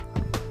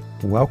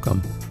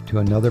Welcome to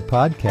another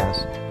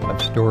podcast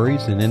of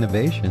stories and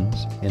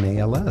innovations in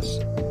ALS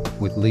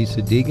with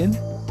Lisa Deegan,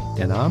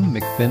 and I'm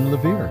McFinn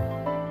Levere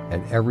at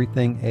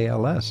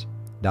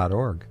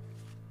everythingals.org.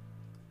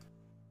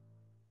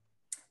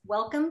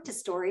 Welcome to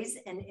Stories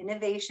and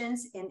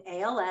Innovations in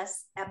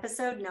ALS,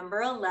 episode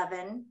number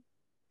 11,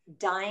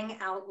 Dying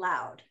Out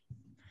Loud.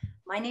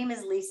 My name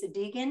is Lisa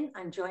Deegan.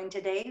 I'm joined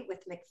today with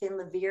McFinn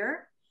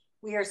Levere.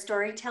 We are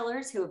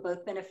storytellers who have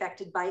both been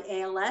affected by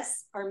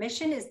ALS. Our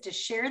mission is to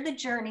share the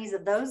journeys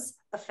of those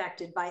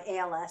affected by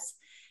ALS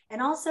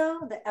and also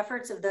the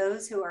efforts of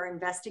those who are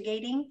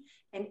investigating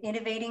and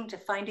innovating to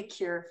find a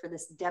cure for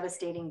this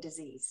devastating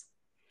disease.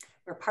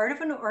 We're part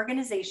of an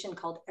organization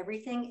called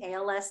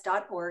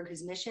everythingals.org,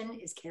 whose mission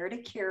is care to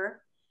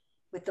cure,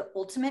 with the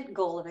ultimate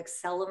goal of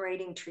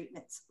accelerating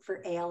treatments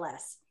for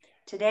ALS.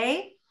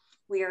 Today,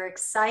 we are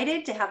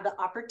excited to have the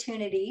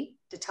opportunity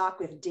to talk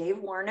with Dave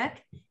Warnock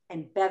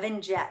and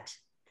Bevin Jett.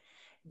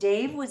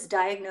 Dave was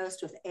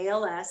diagnosed with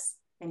ALS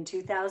in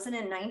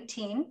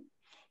 2019.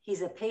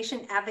 He's a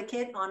patient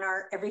advocate on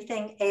our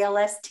Everything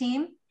ALS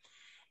team.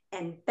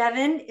 And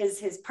Bevin is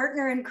his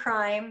partner in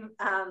crime,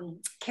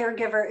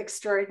 caregiver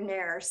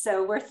extraordinaire.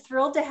 So we're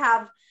thrilled to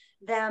have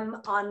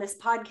them on this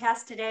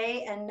podcast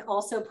today and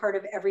also part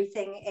of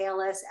Everything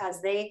ALS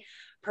as they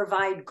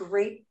provide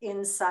great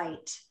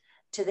insight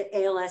to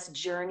the ALS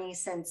journey,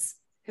 since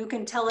who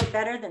can tell it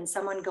better than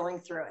someone going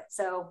through it?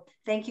 So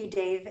thank you,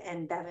 Dave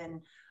and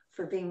Bevin,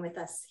 for being with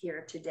us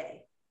here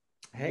today.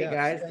 Hey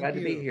guys, glad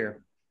to be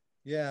here.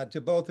 Yeah, to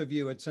both of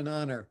you, it's an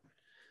honor.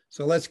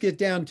 So let's get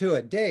down to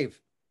it. Dave.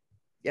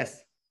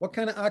 Yes. What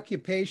kind of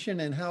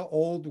occupation and how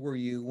old were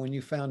you when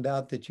you found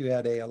out that you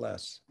had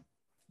ALS?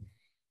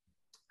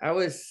 I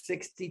was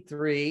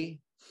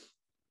 63.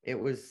 It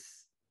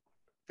was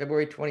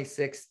February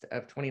 26th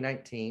of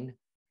 2019.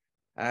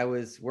 I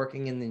was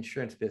working in the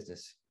insurance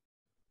business.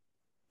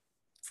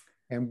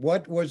 And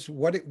what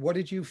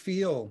did you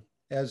feel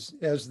as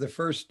the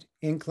first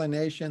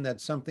inclination that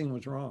something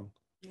was wrong?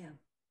 Yeah.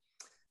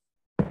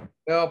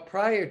 Well,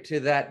 prior to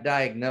that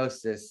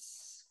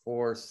diagnosis,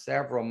 for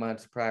several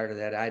months prior to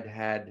that, I'd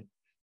had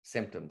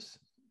symptoms.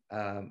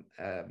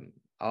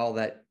 All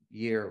that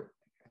year,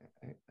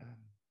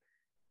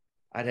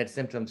 I'd had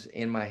symptoms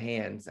in my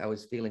hands. I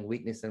was feeling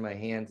weakness in my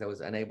hands. I was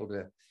unable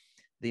to,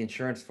 the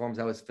insurance forms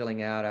I was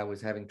filling out, I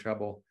was having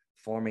trouble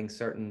forming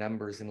certain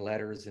numbers and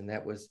letters. And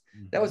that was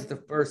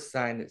the first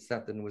sign that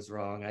something was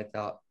wrong. I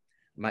thought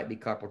it might be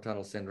carpal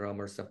tunnel syndrome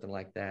or something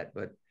like that.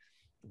 But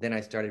then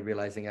I started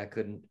realizing I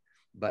couldn't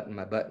button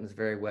my buttons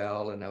very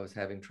well. And I was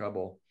having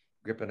trouble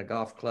gripping a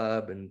golf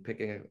club and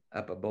picking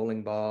up a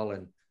bowling ball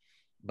and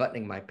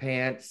buttoning my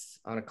pants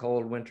on a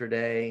cold winter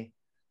day,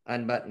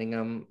 unbuttoning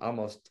them,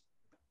 almost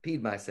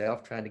peed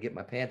myself trying to get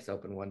my pants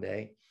open one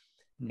day.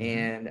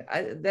 And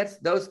that's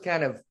those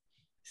kind of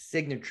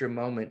signature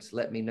moments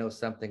let me know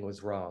something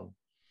was wrong.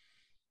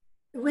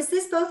 Was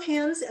this both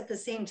hands at the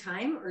same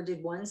time, or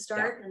did one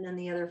start and then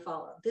the other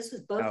follow? This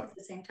was both at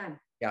the same time.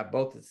 Yeah,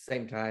 both at the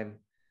same time.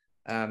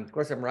 Of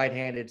course, I'm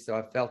right-handed, so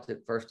I felt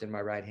it first in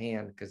my right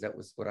hand because that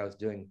was what I was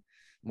doing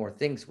more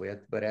things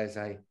with. But as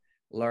I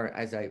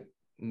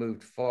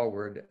moved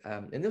forward,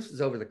 and this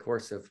was over the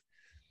course of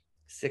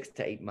 6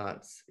 to 8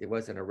 months, it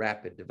wasn't a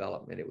rapid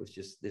development. It was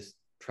just this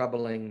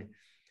troubling,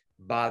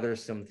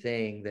 bothersome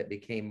thing that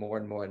became more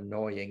and more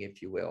annoying,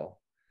 if you will.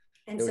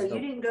 And so you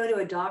didn't go to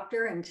a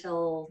doctor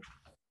until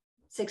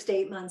 6 to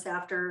 8 months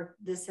after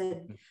this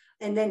had,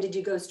 and then did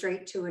you go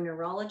straight to a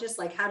neurologist?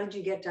 Like, how did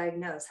you get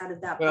diagnosed? How did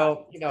that?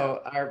 Well, you know,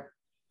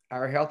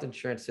 our health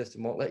insurance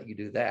system won't let you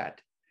do that.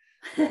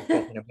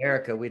 In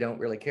America, we don't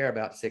really care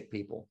about sick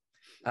people.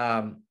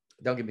 Don't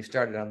get me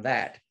started on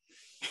that.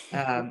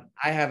 I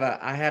had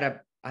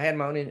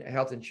my own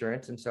health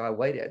insurance, and so I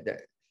waited.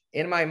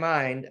 In my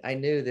mind, I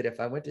knew that if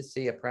I went to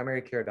see a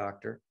primary care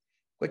doctor,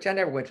 which I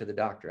never went to the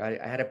doctor, I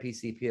had a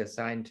PCP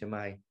assigned to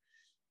my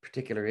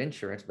particular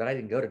insurance, but I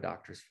didn't go to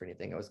doctors for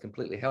anything. I was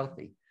completely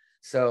healthy.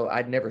 So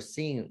I'd never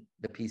seen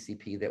the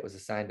PCP that was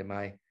assigned to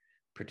my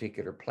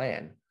particular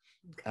plan.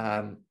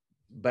 Okay.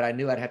 But I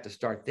knew I'd have to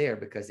start there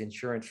because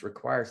insurance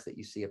requires that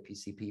you see a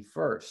PCP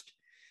first.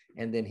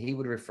 And then he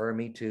would refer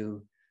me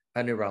to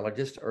a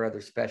neurologist or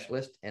other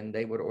specialist, and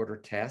they would order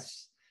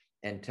tests,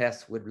 and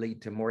tests would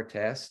lead to more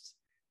tests.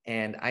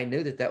 And I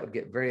knew that would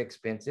get very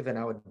expensive and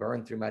I would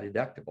burn through my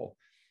deductible.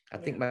 I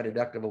think my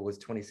deductible was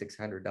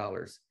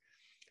 $2,600.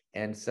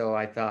 And so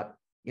I thought,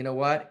 you know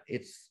what?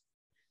 It's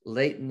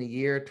late in the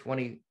year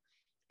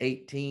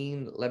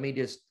 2018. Let me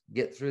just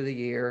get through the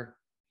year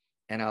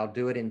and I'll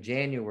do it in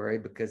January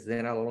because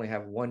then I'll only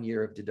have 1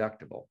 year of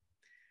deductible.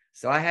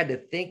 So I had to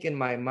think in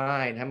my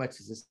mind, how much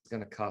is this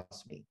going to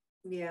cost me?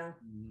 Yeah.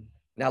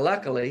 Now,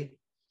 luckily,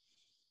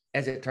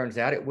 as it turns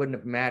out, it wouldn't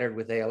have mattered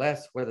with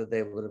ALS whether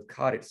they would have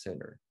caught it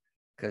sooner,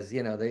 because,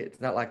 you know,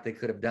 it's not like they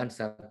could have done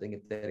something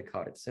if they had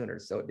caught it sooner.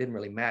 So it didn't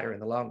really matter in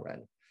the long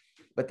run.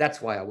 But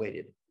that's why I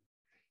waited.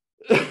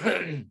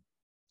 And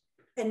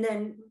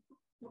then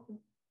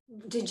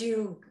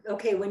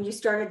when you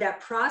started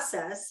that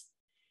process,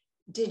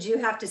 did you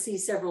have to see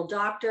several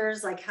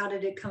doctors? Like, how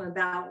did it come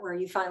about where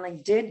you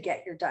finally did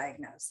get your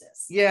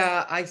diagnosis?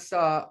 Yeah, I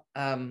saw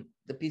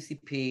the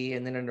PCP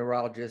and then a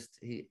neurologist.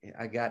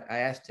 I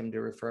asked him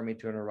to refer me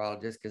to a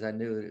neurologist because I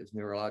knew that it was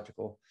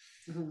neurological.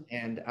 Mm-hmm.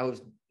 And I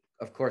was,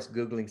 of course,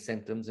 Googling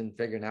symptoms and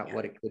figuring out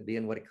what it could be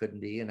and what it couldn't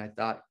be. And I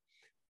thought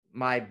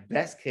my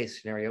best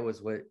case scenario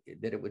was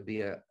that it would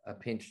be a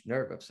pinched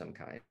nerve of some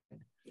kind.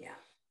 Yeah.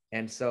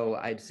 And so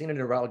I'd seen a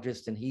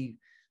neurologist, and he,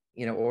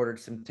 ordered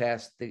some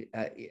tests, the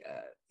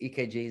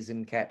EKGs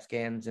and CAT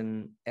scans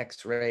and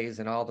X-rays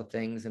and all the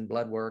things and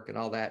blood work and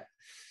all that.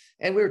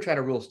 And we were trying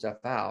to rule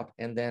stuff out.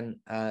 And then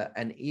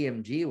an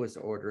EMG was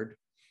ordered,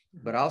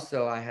 but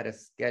also I had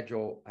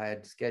scheduled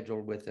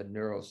with a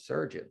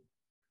neurosurgeon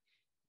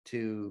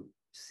to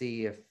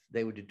see if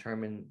they would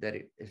determine that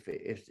if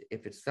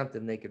it's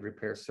something they could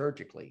repair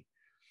surgically.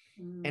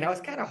 And I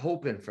was kind of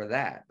hoping for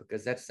that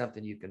because that's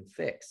something you can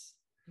fix.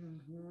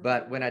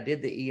 But when I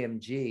did the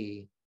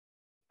EMG,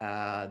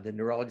 the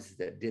neurologist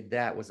that did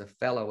that was a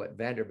fellow at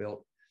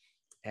Vanderbilt.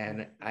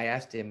 And I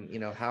asked him,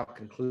 how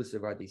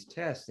conclusive are these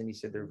tests? And he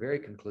said, they're very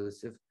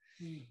conclusive.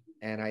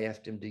 And I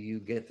asked him, do you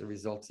get the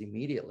results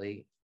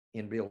immediately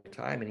in real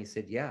time? And he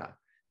said, yeah.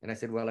 And I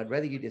said, well, I'd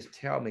rather you just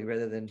tell me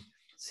rather than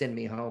send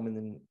me home and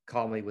then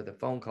call me with a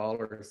phone call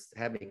or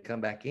have me come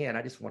back in.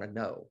 I just want to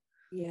know.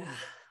 Yeah.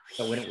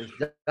 So when it was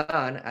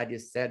done,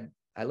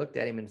 I looked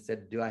at him and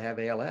said, do I have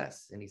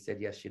ALS? And he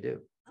said, yes, you do.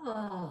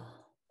 Oh.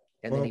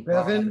 And well, then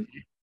Bevin,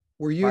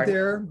 were you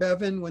there,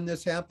 Bevin, when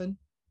this happened?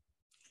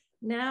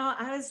 No,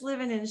 I was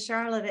living in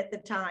Charlotte at the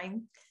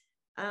time.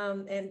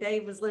 And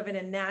Dave was living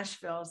in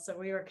Nashville. So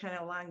we were kind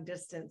of long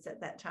distance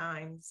at that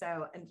time.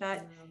 So in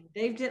fact,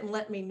 Dave didn't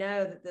let me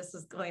know that this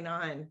was going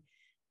on.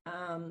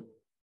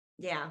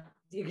 Yeah,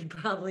 you could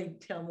probably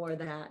tell more of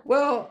that.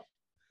 Well,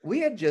 we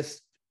had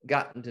just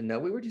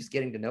we were just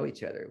getting to know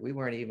each other. We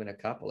weren't even a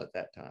couple at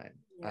that time.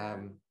 Yeah.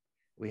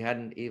 We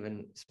hadn't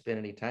even spent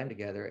any time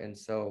together. And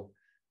so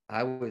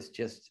I was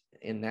just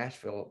in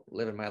Nashville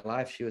living my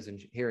life. She was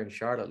here in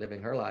Charlotte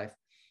living her life.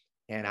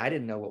 And I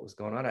didn't know what was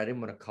going on. I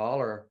didn't want to call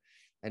her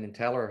and then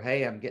tell her,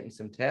 hey, I'm getting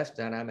some tests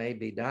done. I may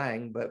be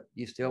dying, but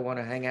you still want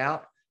to hang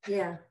out?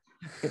 Yeah.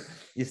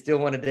 You still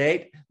want to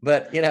date?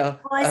 But, Well,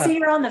 I see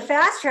you're on the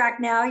fast track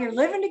now. You're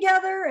living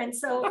together. And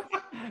so.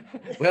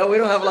 Well, we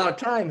don't have a lot of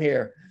time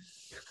here.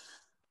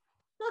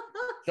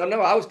 So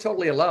no, I was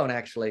totally alone,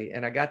 actually.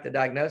 And I got the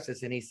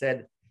diagnosis, and he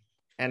said,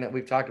 and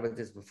we've talked about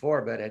this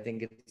before, but I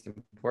think it's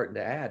important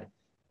to add,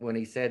 when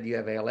he said, you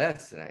have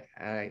ALS, and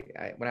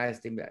when I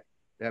asked him, do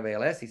you have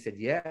ALS? He said,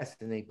 yes.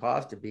 And then he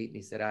paused a beat, and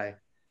he said,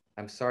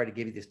 I'm sorry to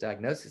give you this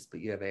diagnosis,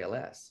 but you have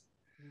ALS.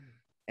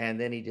 And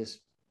then he just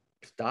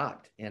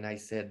stopped. And I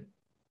said,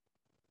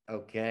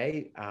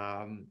 okay,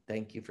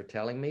 thank you for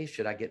telling me.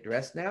 Should I get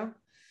dressed now?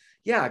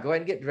 Yeah, go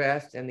ahead and get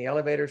dressed. And the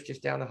elevator's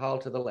just down the hall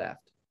to the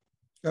left.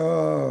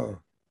 Oh.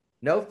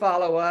 No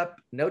follow-up,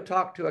 no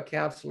talk to a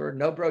counselor,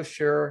 no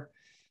brochure,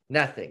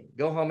 nothing.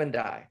 Go home and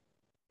die,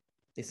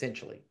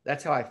 essentially.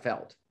 That's how I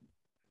felt.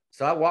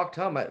 So I walked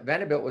home.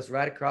 Vanderbilt was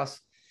right across.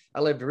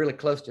 I lived really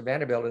close to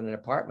Vanderbilt in an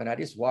apartment. I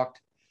just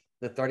walked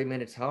the 30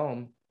 minutes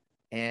home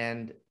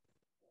and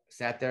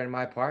sat there in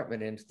my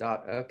apartment and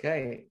thought,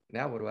 okay,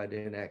 now what do I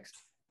do next?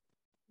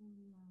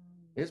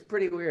 It was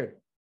pretty weird.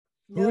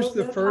 Who's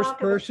the first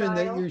person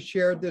that you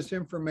shared this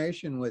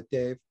information with,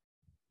 Dave?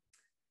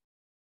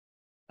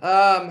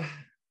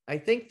 I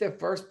think the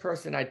first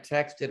person I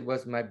texted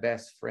was my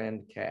best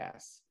friend,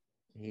 Cass.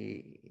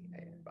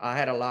 I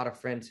had a lot of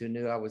friends who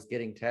knew I was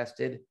getting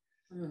tested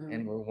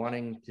and were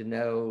wanting to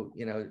know,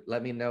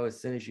 let me know as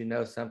soon as you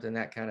know something,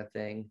 that kind of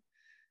thing.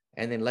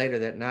 And then later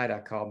that night, I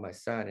called my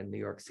son in New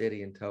York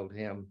City and told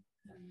him.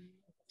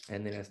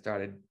 And then I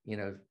started,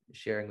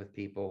 sharing with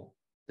people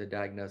the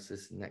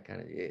diagnosis and that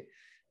kind of,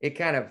 it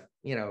kind of,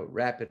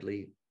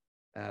 rapidly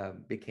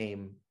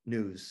became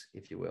news,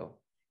 if you will.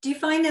 Do you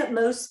find that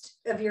most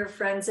of your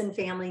friends and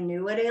family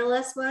knew what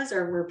ALS was,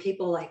 or were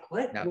people like,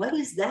 what? No. What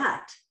is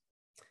that?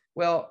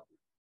 Well,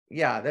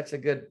 yeah, that's a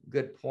good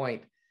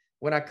point.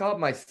 When I called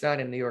my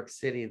son in New York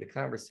City, the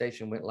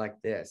conversation went like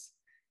this.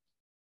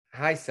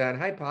 Hi, son.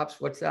 Hi,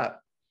 Pops. What's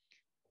up?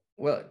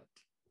 Well,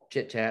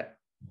 chit chat.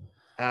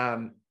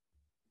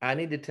 I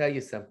need to tell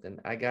you something.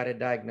 I got a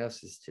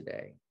diagnosis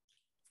today.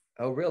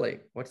 Oh, really?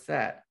 What's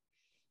that?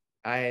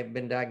 I have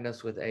been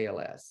diagnosed with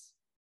ALS.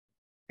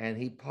 And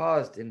he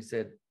paused and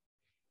said,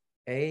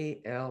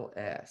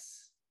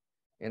 ALS.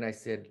 And I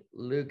said,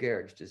 Lou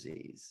Gehrig's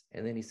disease.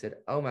 And then he said,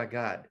 oh my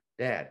God,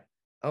 Dad,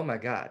 oh my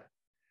God.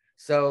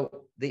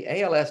 So the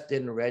ALS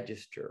didn't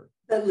register.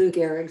 But Lou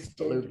Gehrig's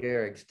did. Lou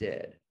Gehrig's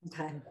did.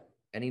 Okay.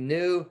 And he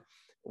knew,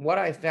 what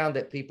I found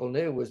that people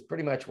knew was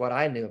pretty much what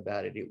I knew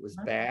about it. It was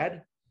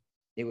bad.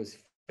 It was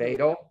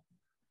fatal.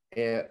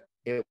 It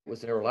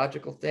was a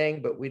neurological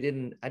thing, but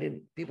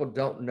people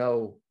don't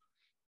know.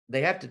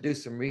 They have to do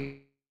some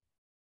research.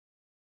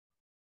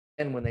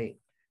 And when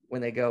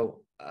they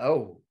go,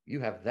 oh, you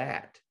have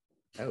that.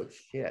 Oh,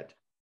 shit.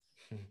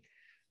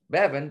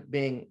 Bevin,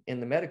 being in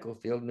the medical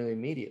field, knew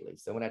immediately.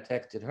 So when I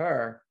texted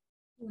her,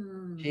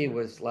 she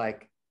was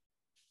like,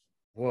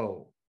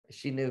 whoa,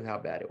 she knew how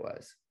bad it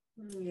was.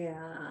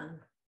 Yeah.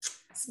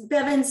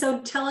 Bevin, so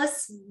tell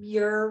us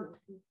your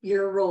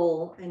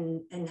role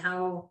and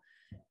how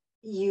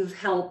you've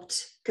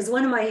helped, because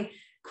one of my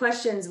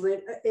questions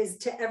is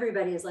to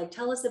everybody is like,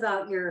 tell us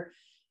about your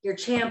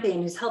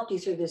champion who's helped you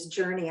through this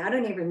journey. I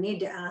don't even need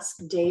to ask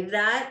Dave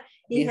that.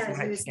 He He's has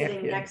my you sitting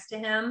champion. next to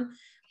him.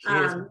 She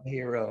is my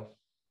hero.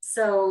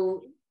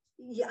 So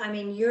yeah, I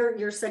mean,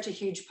 you're such a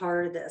huge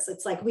part of this.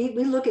 It's like we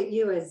look at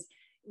you as,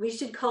 we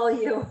should call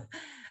you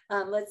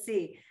let's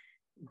see,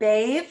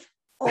 Babe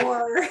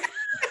or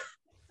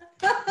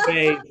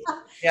Babe.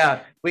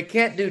 Yeah, we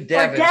can't do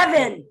Devin. Or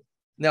Devin.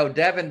 No,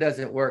 Devin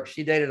doesn't work.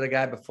 She dated a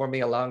guy before me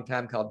a long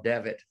time called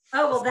Devitt.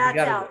 Oh, well, that's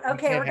out.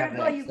 Okay, we're going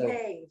gonna call you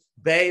Babe.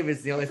 Babe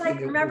is the only It's thing.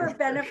 like, remember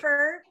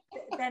Bennifer,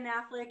 Ben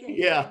Affleck and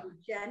Yeah.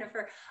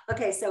 Jennifer.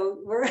 Okay, so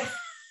we're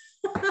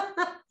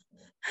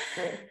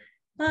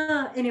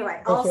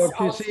anyway. Also, if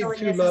you see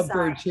two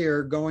lovebirds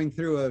here going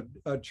through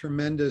a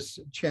tremendous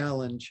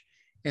challenge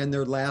and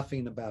they're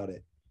laughing about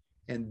it.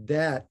 And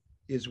that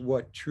is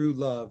what true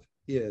love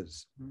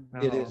is. Oh.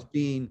 It is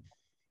being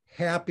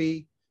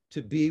happy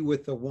to be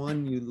with the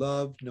one you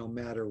love, no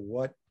matter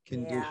what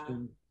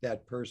condition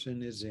that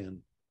person is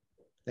in.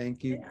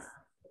 Thank you. Yeah.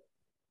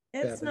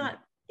 It's Bevin. not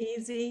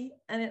easy,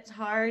 and it's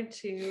hard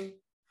to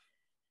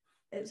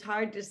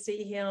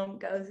see him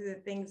go through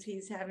the things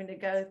he's having to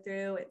go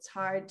through. It's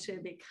hard to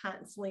be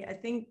constantly, I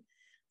think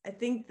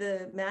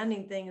the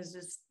maddening thing is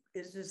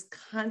just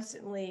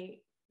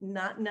constantly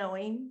not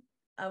knowing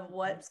of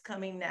what's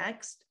coming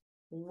next,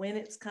 when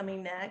it's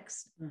coming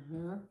next,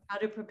 how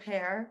to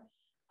prepare,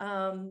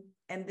 and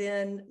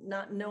then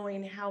not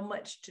knowing how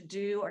much to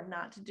do or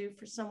not to do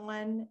for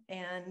someone,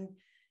 and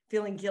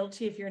feeling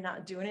guilty if you're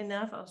not doing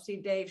enough. I'll see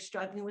Dave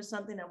struggling with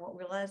something, I won't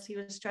realize he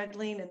was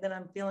struggling, and then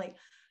I'm feeling,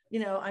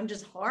 I'm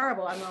just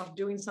horrible. I'm off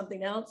doing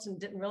something else and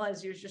didn't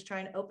realize he was just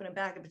trying to open a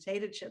bag of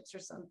potato chips or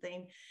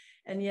something.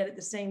 And yet at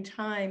the same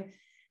time,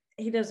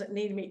 he doesn't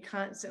need me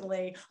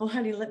constantly, oh,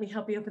 honey, let me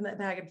help you open that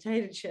bag of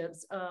potato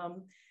chips.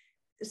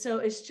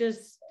 So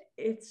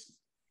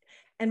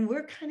and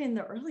we're kind of in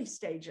the early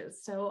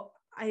stages. So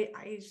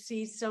I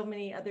see so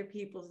many other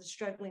people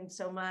struggling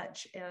so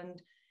much,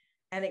 and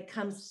it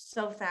comes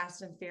so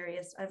fast and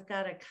furious. I've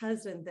got a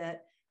cousin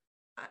that,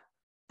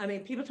 I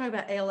mean, people talk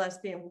about ALS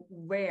being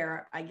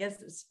rare. I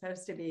guess it's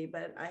supposed to be,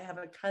 but I have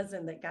a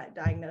cousin that got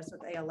diagnosed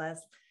with ALS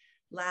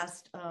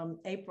last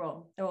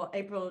April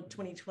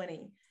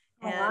 2020.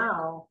 Oh,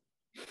 wow.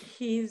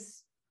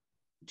 He's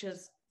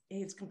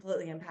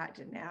completely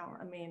impacted now.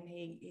 I mean,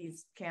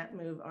 he's can't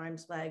move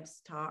arms,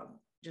 legs, talk,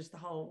 just the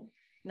whole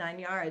 9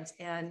 yards.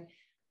 And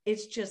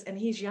it's just, and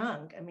he's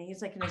young. I mean,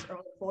 he's like in his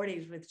early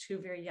 40s with two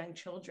very young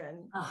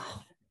children.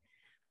 Oh.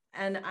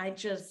 And I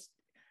just,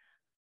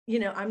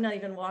 I'm not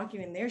even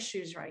walking in their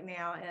shoes right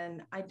now.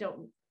 And I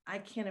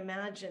can't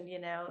imagine,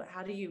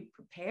 how do you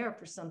prepare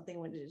for something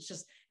when it's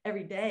just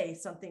every day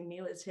something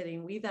new is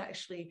hitting? We've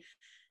actually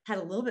had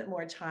a little bit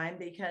more time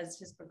because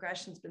his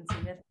progression's been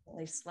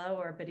significantly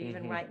slower. But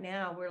even right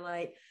now, we're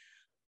like,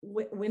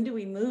 when do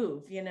we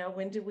move?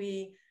 When do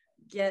we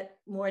get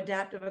more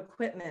adaptive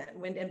equipment?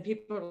 And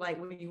people are like,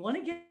 well, you want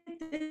to get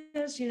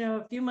this,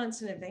 a few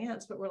months in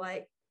advance, but we're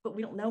like, but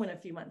we don't know when a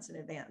few months in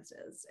advance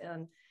is.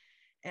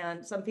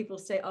 And some people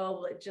say, oh,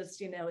 well, it just,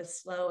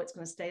 is slow. It's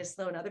going to stay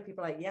slow. And other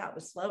people are like, yeah, it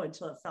was slow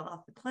until it fell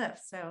off the cliff.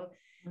 So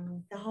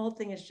the whole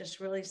thing is just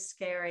really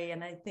scary.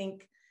 And I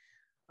think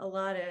a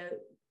lot of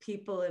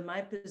people in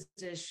my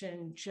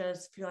position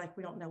just feel like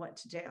we don't know what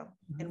to do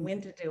and when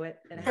to do it.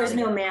 And there's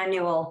no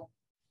manual.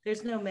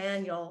 There's no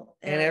manual.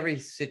 And every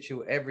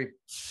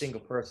single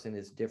person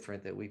is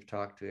different that we've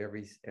talked to.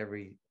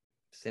 Every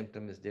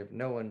symptom is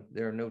different.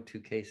 There are no two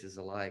cases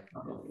alike,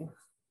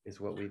 is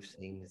what we've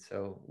seen.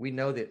 So we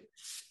know that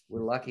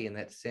we're lucky in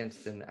that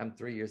sense. And I'm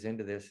 3 years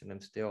into this and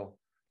I'm still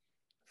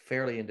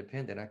fairly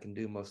independent. I can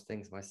do most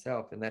things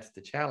myself. And that's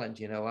the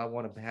challenge. I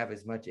want to have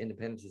as much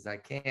independence as I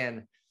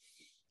can.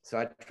 So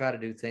I try to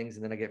do things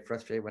and then I get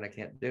frustrated when I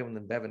can't do them. And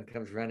then Bevin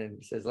comes around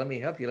and says, let me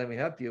help you.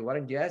 Why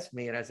didn't you ask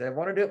me? And I said, I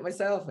want to do it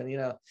myself. And,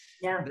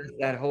 there's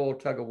that whole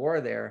tug of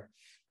war there.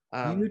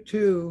 You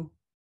two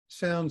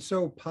sound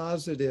so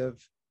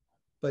positive,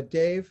 but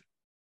Dave,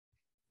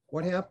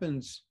 what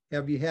happens?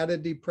 Have you had a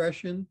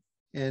depression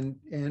and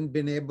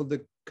been able to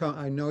come?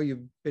 I know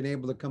you've been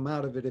able to come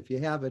out of it if you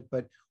have it,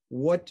 but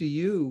what do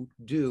you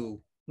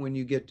do when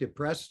you get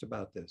depressed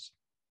about this?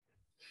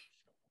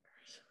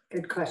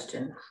 Good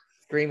question.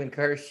 Scream and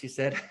curse, she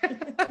said.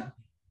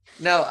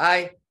 No,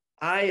 I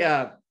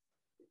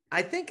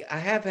think I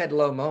have had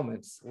low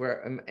moments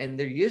where, and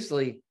they're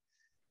usually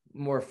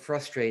more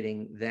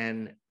frustrating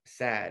than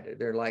sad.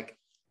 They're like,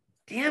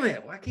 damn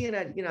it, why can't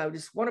I,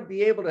 just want to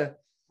be able to,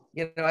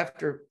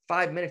 after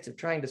 5 minutes of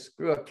trying to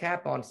screw a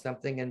cap on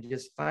something and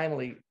just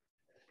finally,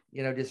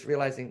 just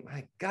realizing,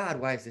 my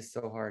God, why is this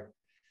so hard?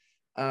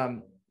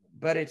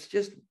 But it's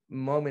just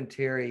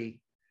momentary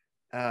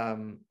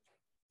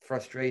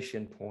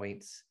frustration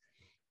points.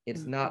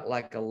 It's not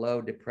like a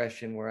low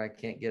depression where I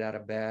can't get out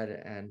of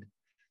bed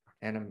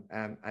And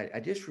I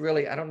just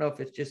really, I don't know if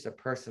it's just a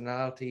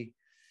personality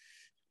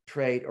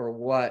trait or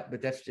what,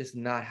 but that's just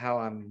not how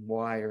I'm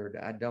wired.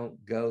 I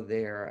don't go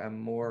there. I'm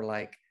more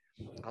like,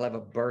 I'll have a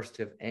burst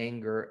of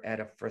anger at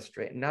a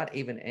frustration, not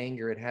even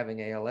anger at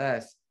having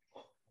ALS,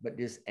 but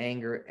just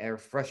anger or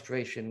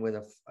frustration with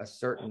a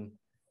certain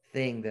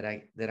thing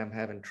that I'm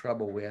having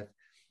trouble with.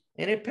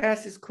 And it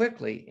passes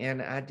quickly.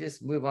 And I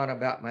just move on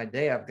about my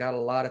day. I've got a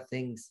lot of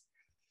things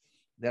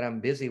that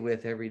I'm busy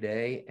with every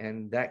day.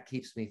 And that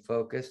keeps me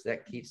focused.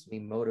 That keeps me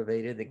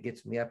motivated. That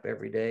gets me up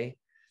every day.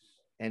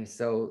 And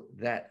so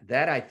that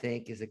I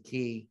think is a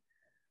key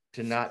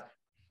to not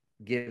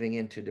giving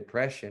into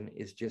depression,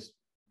 is just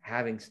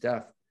having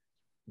stuff,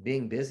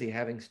 being busy,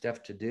 having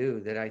stuff to do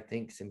that I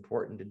think is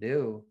important to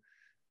do.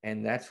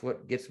 And that's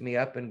what gets me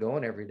up and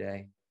going every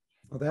day.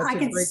 Well, that's I a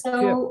can great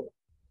so,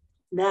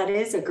 that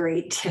is a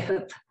great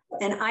tip.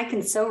 And I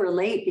can so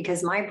relate,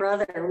 because my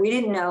brother, we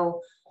didn't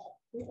know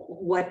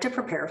what to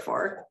prepare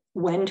for,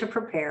 when to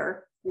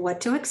prepare, what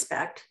to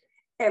expect.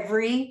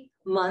 Every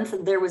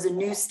month there was a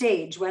new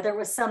stage, whether it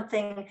was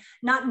something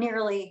not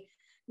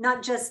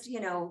just,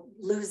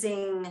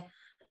 losing,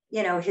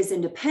 his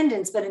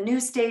independence, but a new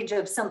stage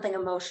of something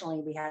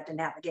emotionally we had to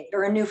navigate,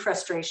 or a new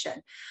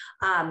frustration.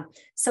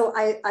 So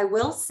I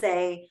will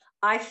say,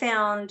 I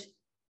found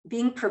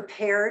being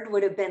prepared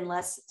would have been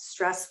less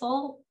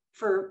stressful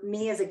for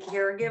me as a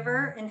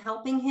caregiver in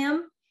helping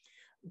him.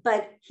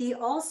 But he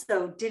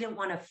also didn't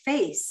want to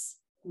face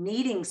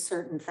needing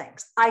certain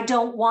things. I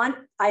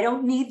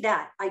don't need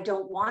that. I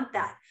don't want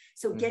that.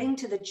 So getting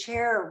to the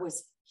chair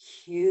was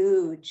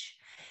huge.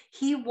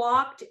 He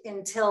walked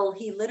until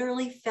he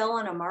literally fell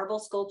on a marble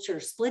sculpture,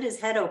 split his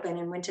head open,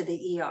 and went to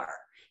the ER.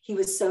 He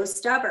was so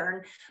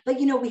stubborn. But,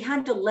 we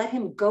had to let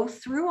him go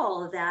through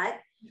all of that,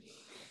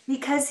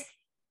 because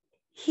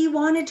he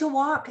wanted to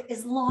walk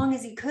as long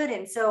as he could.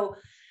 And so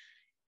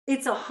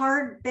it's a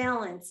hard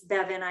balance,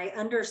 Bevin, I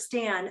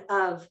understand,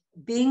 of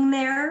being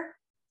there,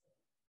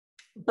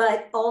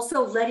 but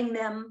also letting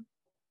them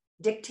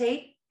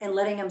dictate and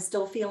letting them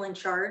still feel in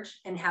charge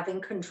and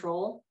having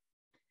control.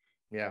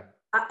 Yeah.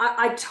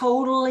 I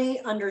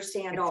totally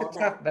understand all of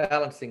that. It's a tough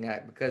balancing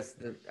act, because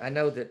I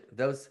know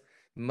that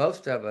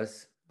most of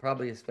us,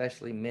 probably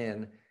especially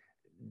men,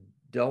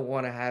 don't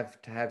want to have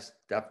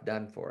stuff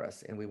done for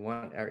us, and we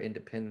want our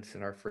independence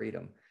and our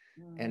freedom.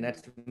 And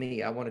that's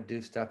me. I want to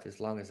do stuff as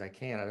long as I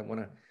can. I don't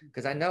want to,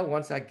 because I know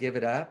once I give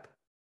it up,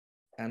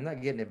 I'm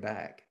not getting it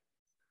back.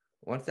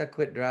 Once I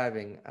quit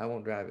driving, I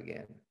won't drive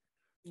again.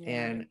 Yeah.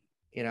 And,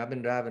 I've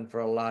been driving for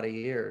a lot of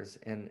years.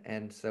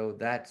 And so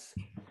that's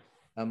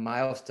a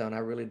milestone I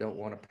really don't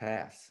want to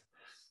pass.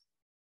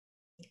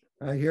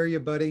 I hear you,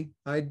 buddy.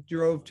 I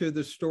drove to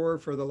the store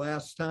for the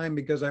last time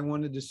because I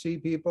wanted to see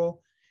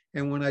people.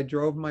 And when I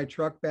drove my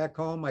truck back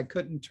home, I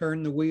couldn't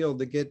turn the wheel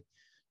to get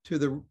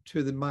to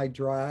my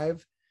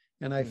drive.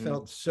 And I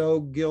felt so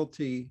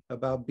guilty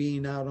about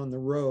being out on the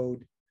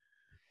road,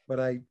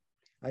 but I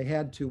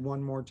had to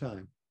one more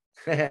time.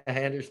 I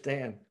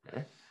understand.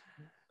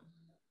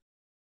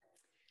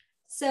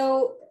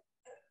 So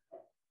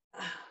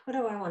what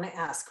do I want to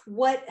ask?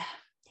 What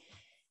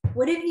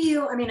have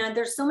you,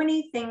 there's so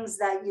many things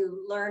that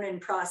you learn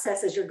and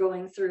process as you're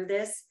going through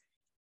this.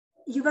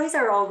 You guys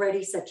are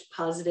already such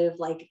positive,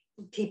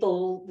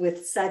 people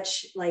with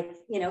such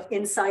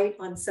insight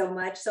on so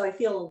much. So I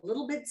feel a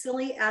little bit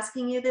silly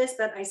asking you this,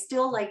 but I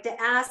still like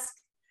to ask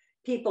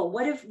people,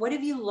 what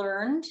have you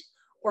learned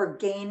or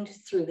gained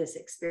through this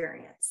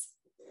experience?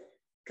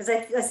 Because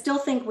I still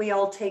think we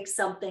all take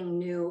something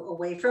new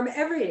away from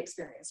every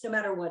experience, no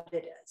matter what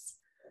it is.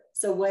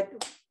 So what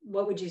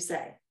would you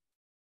say?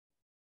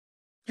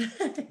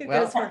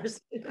 Well,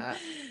 first?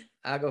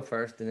 I'll go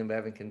first, and then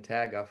Bevin can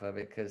tag off of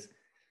it, because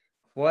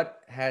what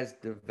has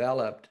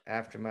developed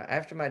after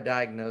my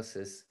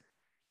diagnosis,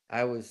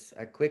 I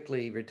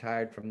quickly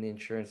retired from the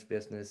insurance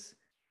business,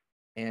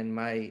 and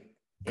my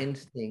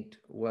instinct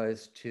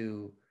was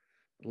to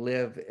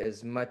live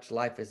as much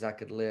life as I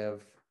could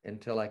live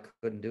until I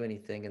couldn't do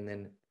anything, and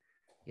then,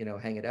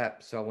 hang it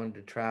up. So I wanted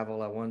to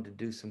travel. I wanted to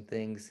do some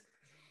things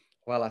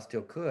while I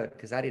still could,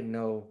 because I didn't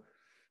know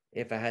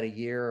if I had a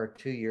year or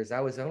 2 years. I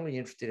was only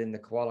interested in the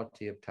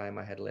quality of time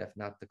I had left,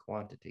 not the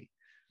quantity.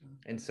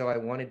 And so I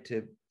wanted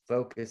to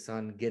focus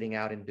on getting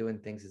out and doing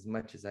things as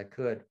much as I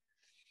could.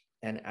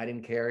 And I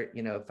didn't care,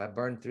 if I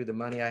burned through the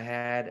money I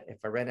had, if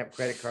I ran up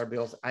credit card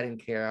bills, I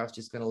didn't care. I was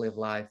just going to live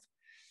life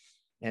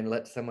and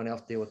let someone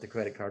else deal with the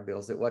credit card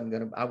bills. I wasn't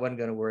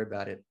going to worry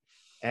about it.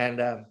 And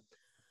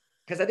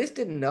because I just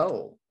didn't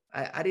know.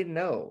 I didn't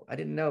know.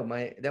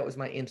 That was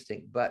my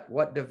instinct. But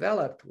what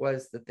developed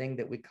was the thing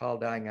that we call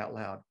dying out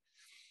loud.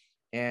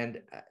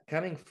 And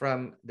coming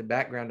from the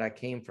background I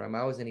came from,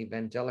 I was an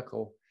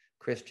evangelical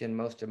Christian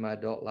most of my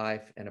adult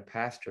life and a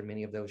pastor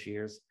many of those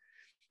years.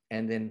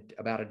 And then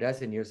about a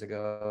dozen years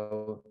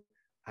ago,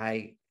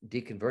 I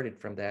deconverted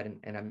from that,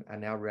 and I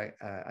now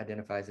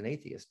identify as an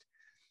atheist.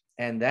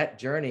 And that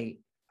journey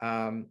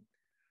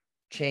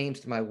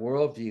changed my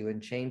worldview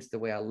and changed the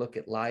way I look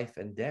at life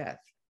and death,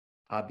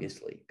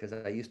 obviously, because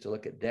I used to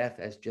look at death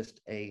as just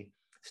a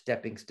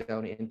stepping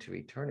stone into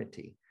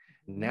eternity.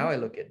 Now I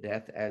look at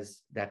death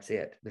as that's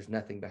it. There's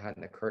nothing behind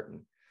the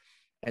curtain.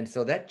 And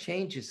so that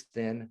changes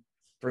then.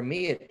 For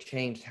me, it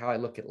changed how I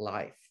look at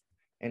life.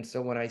 And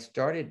so when I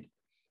started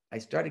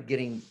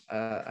getting,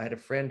 I had a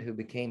friend who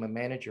became a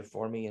manager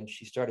for me, and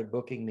she started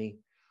booking me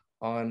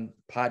on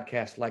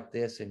podcasts like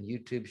this and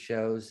YouTube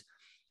shows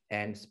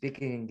and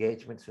speaking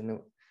engagements.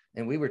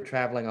 And we were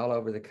traveling all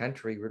over the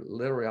country,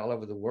 literally all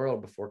over the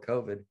world before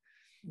COVID,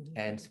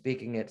 and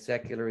speaking at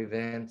secular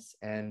events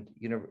and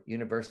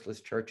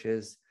universalist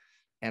churches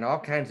and all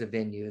kinds of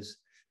venues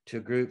to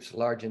groups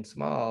large and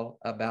small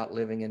about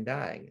living and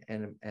dying.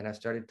 And I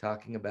started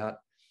talking about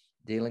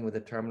dealing with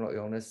a terminal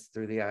illness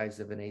through the eyes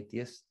of an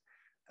atheist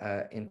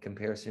in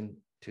comparison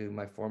to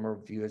my former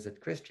view as a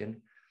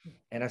Christian.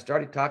 And I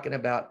started talking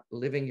about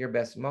living your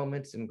best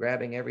moments and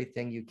grabbing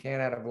everything you can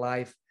out of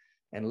life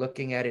and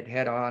looking at it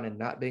head on and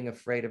not being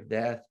afraid of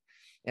death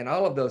and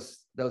all of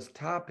those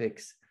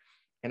topics.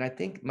 And I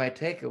think my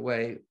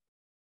takeaway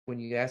when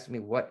you ask me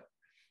what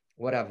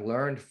I've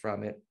learned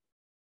from it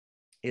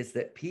is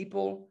that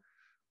people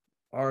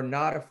are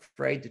not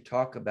afraid to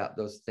talk about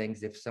those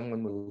things if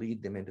someone will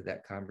lead them into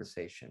that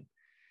conversation.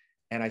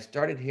 And I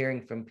started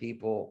hearing from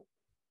people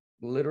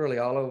literally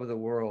all over the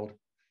world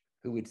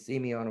who would see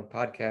me on a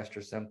podcast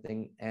or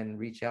something and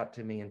reach out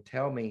to me and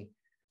tell me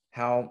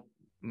how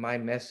my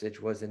message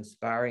was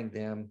inspiring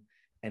them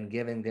and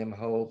giving them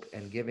hope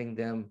and giving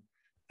them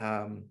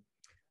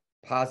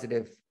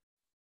positive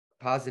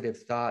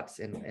thoughts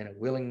and a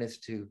willingness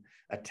to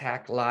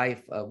attack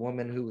life. A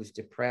woman who was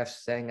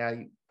depressed saying,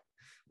 I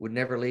would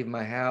never leave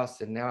my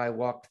house, and now I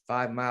walked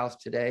 5 miles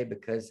today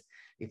because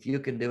if you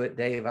can do it,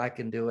 Dave, I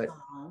can do it.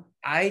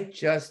 I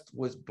just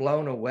was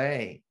blown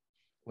away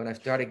when I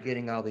started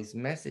getting all these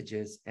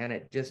messages,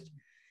 and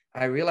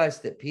I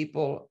realized that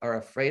people are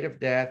afraid of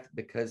death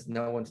because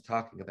no one's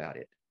talking about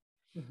it.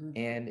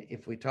 And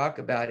if we talk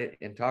about it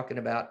and talking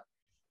about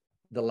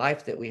the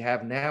life that we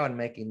have now and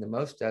making the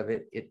most of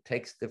it, it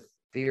takes the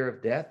fear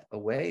of death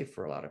away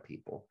for a lot of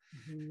people.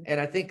 And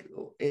I think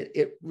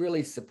it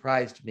really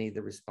surprised me,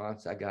 the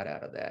response I got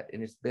out of that.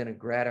 And it's been a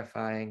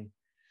gratifying,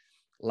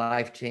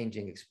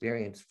 life-changing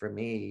experience for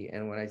me.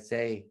 And when I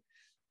say,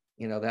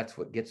 that's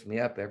what gets me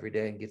up every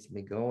day and gets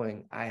me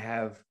going, I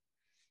have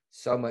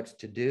so much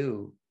to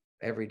do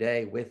every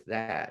day with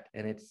that.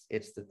 And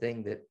it's the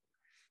thing that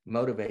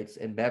motivates,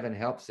 and Bevin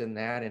helps in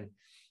that.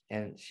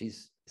 And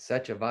she's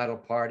such a vital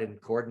part in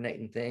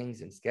coordinating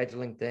things and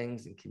scheduling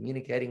things and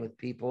communicating with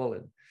people.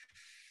 And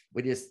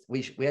we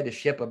had to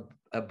ship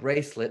a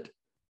bracelet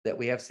that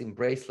we have some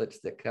bracelets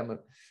that come.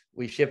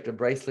 We shipped a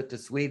bracelet to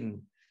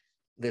Sweden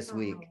this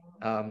week.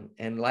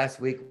 And last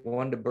week,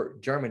 one to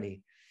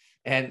Germany.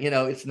 And,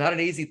 it's not an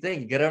easy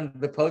thing. You get them to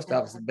the post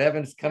office, and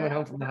Bevin's coming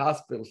home from the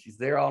hospital. She's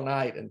there all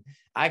night, and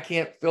I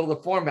can't fill the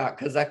form out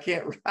because I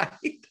can't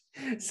write.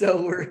 So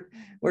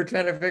we're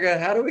trying to figure out,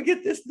 how do we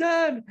get this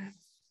done?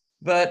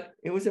 But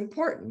it was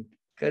important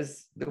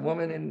because the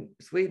woman in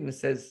Sweden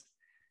says,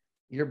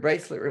 your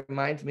bracelet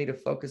reminds me to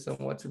focus on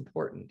what's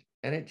important.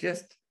 And it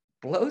just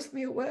blows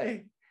me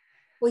away.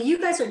 Well, you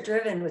guys are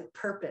driven with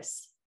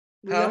purpose.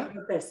 Huh?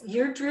 Purpose.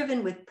 You're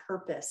driven with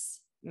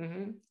purpose.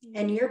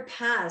 And your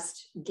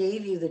past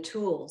gave you the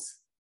tools.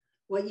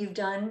 What you've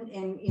done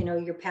in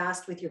your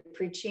past with your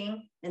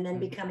preaching and then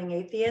becoming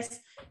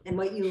atheist, and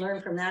what you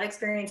learned from that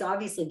experience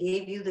obviously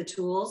gave you the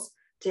tools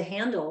to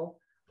handle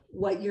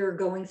what you're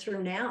going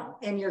through now.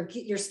 And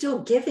you're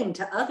still giving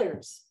to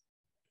others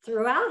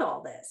throughout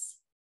all this,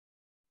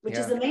 which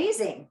is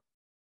amazing.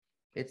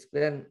 It's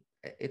been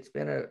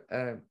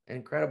an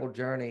incredible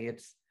journey.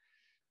 It's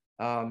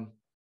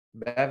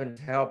Bevin's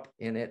help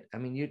in it. I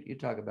mean, you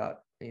talk about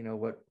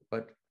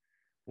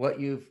what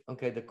you've,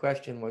 the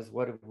question was,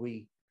 what have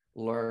we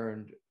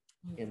learned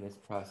in this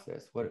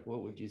process? What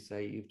would you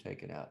say you've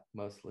taken out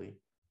mostly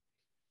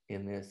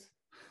in this?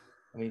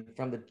 I mean,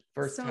 from the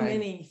first so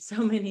time.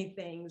 So many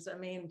things. I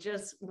mean,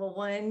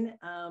 one,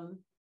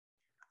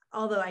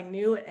 although I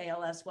knew what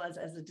ALS was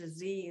as a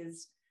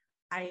disease,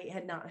 I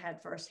had not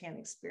had firsthand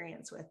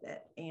experience with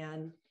it.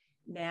 And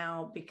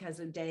now,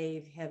 because of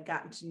Dave, have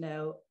gotten to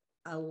know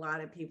a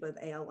lot of people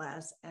with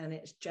ALS, and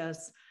it's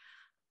just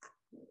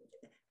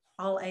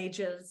all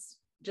ages,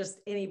 just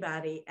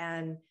anybody.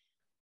 And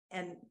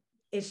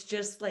it's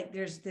just like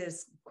there's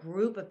this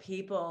group of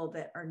people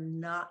that are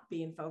not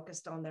being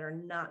focused on, that are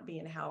not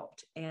being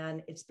helped.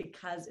 And it's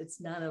because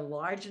it's not a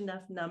large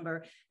enough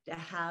number to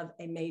have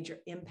a major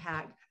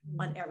impact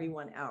on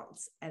everyone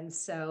else. And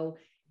so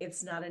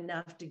it's not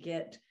enough to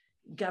get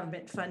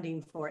government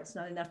funding for it. It's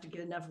not enough to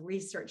get enough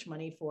research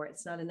money for it.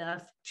 It's not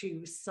enough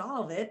to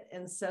solve it.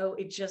 And so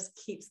it just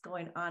keeps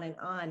going on.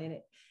 And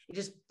it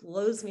just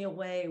blows me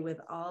away with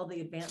all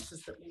the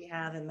advances that we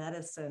have in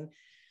medicine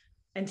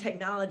and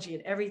technology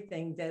and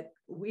everything, that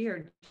we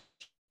are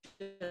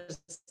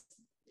just,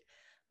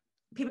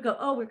 people go,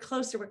 oh, we're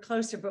closer,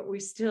 but we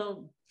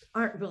still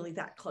aren't really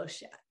that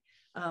close yet.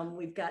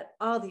 We've got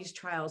all these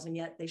trials, and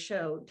yet they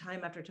show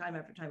time after time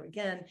after time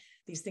again,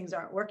 these things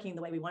aren't working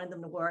the way we wanted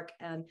them to work.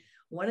 And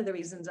one of the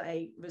reasons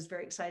I was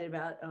very excited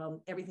about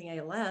Everything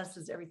ALS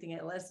is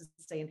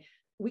saying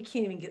we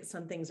can't even get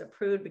some things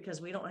approved because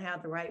we don't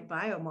have the right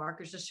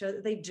biomarkers to show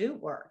that they do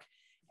work.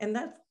 And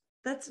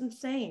that's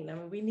insane. I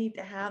mean, we need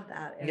to have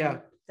that.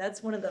 And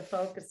that's one of the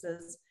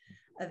focuses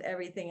of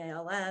Everything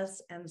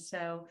ALS. And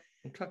so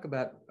we'll talk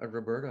about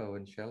Roberto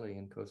and Shelley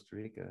in Costa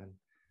Rica. And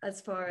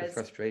as far as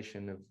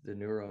frustration of the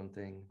neuron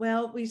thing.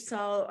 Well, we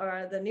saw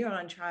the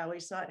neuron trial, we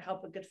saw it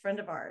help a good friend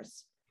of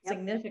ours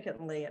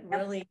significantly. It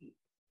really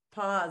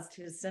paused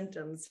his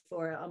symptoms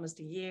for almost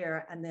a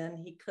year, and then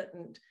he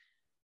couldn't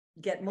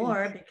get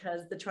more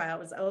because the trial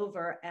was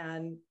over,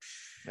 and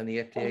the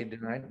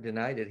FDA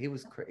denied it. He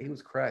was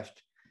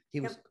crushed.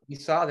 We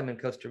saw them in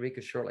Costa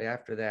Rica shortly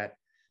after that,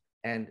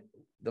 and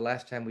the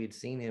last time we'd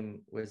seen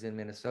him was in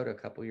Minnesota a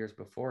couple years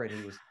before,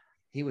 and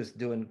he was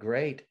doing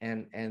great,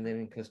 and then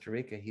in Costa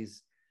Rica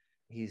he's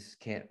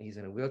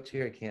in a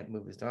wheelchair, he can't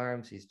move his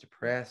arms, he's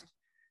depressed.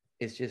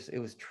 It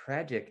was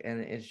tragic,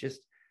 and it's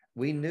just,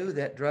 we knew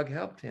that drug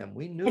helped him.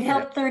 We knew it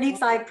helped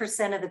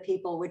 35% of the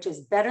people, which is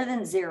better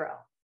than zero.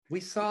 We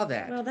saw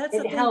that. Well, that's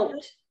it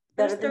helped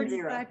better than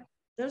zero.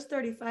 Those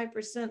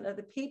 35% of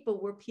the people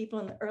were people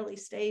in the early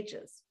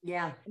stages.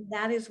 Yeah. And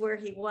that is where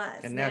he was.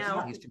 And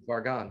now he's too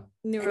far gone.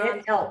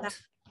 It helped.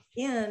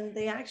 And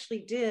they actually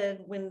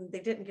did, when they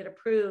didn't get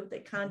approved, they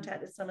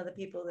contacted some of the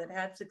people that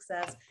had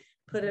success,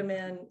 put them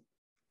in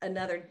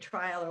another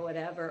trial or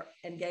whatever,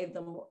 and gave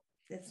them,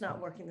 it's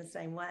not working the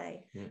same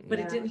way. But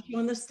it didn't show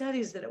in the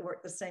studies that it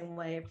worked the same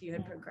way if you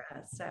had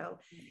progressed. So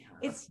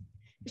it's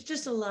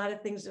just a lot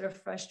of things that are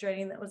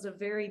frustrating. That was a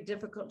very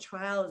difficult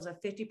trial. It was a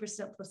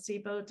 50%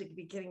 placebo to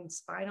be getting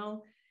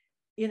spinal,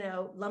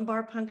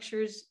 lumbar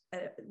punctures.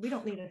 We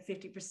don't need a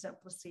 50%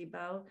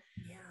 placebo.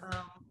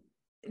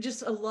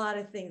 Just a lot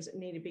of things that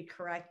need to be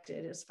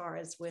corrected as far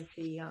as with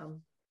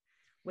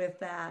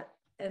that.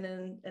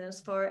 And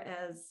as far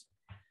as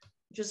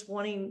just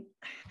wanting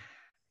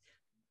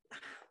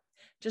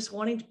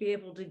to be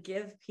able to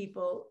give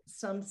people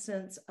some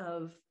sense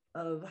of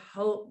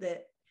hope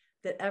that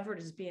effort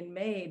is being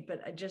made.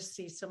 But I just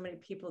see so many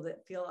people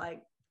that feel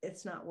like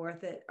it's not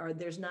worth it, or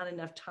there's not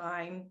enough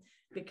time,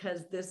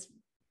 because this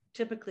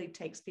typically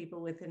takes people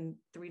within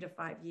 3 to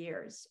 5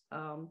 years.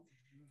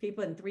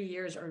 People in 3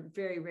 years are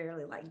very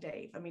rarely like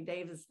Dave. I mean,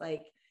 Dave is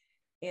like,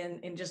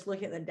 in just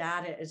looking at the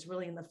data, is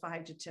really in the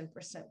 5 to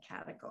 10%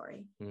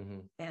 category.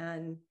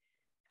 And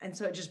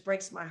so it just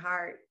breaks my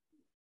heart.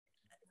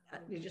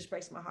 It just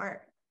breaks my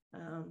heart.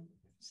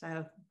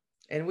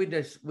 And we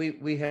just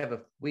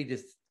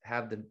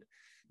have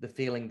the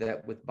feeling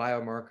that with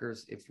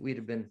biomarkers, if we'd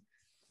have been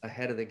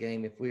ahead of the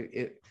game,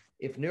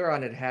 if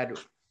Neuron had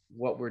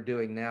what we're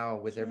doing now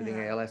with Everything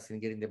ALS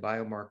and getting the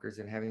biomarkers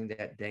and having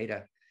that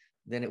data,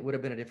 then it would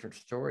have been a different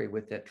story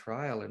with that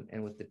trial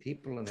and with the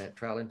people in that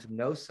trial. And to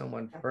know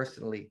someone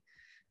personally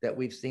that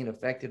we've seen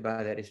affected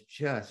by that is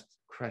just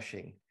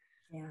crushing.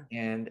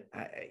 And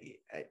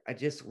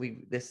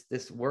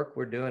this work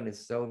we're doing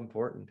is so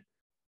important.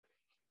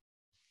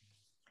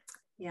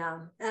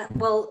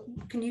 Well,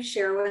 can you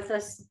share with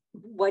us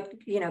what,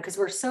 because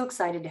we're so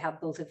excited to have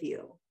both of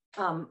you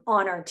on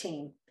our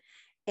team,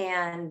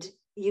 and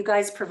you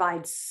guys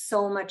provide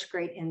so much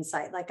great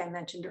insight, like I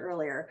mentioned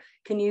earlier.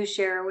 Can you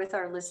share with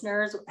our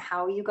listeners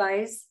how you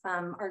guys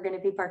are going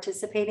to be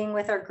participating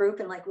with our group,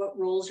 and like what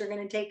roles you're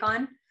going to take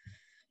on?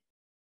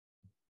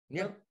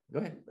 Yeah, go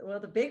ahead. Well,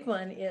 the big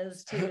one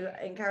is to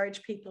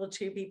encourage people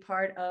to be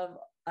part of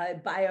a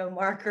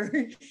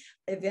biomarker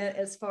event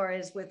as far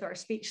as with our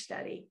speech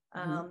study.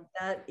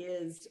 That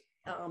is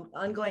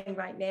ongoing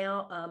right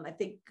now. I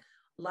think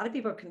a lot of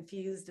people are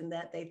confused in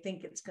that they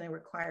think it's going to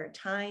require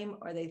time,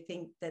 or they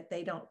think that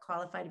they don't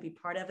qualify to be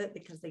part of it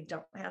because they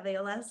don't have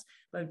ALS.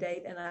 But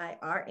Dave and I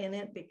are in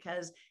it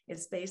because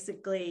it's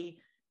basically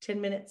 10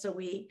 minutes a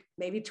week,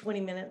 maybe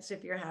 20 minutes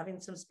if you're having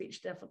some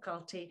speech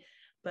difficulty,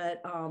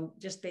 but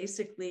just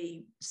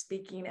basically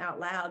speaking out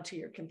loud to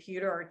your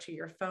computer or to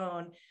your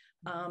phone.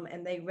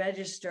 And they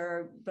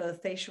register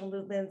both facial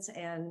movements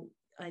and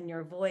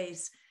your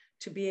voice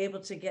to be able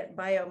to get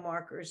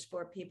biomarkers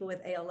for people with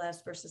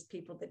ALS versus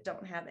people that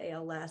don't have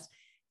ALS.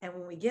 And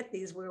when we get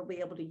these, we'll be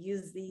able to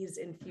use these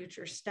in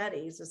future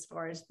studies as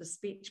far as the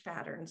speech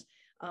patterns,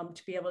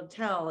 to be able to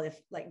tell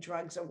if like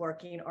drugs are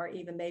working, or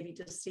even maybe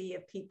to see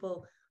if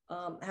people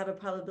have a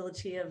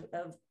probability of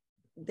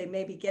they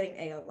may be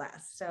getting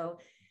ALS. So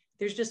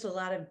there's just a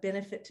lot of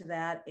benefit to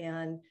that.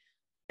 And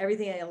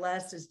Everything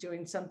ALS is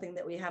doing something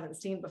that we haven't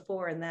seen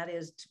before, and that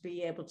is to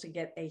be able to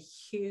get a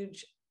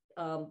huge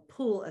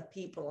pool of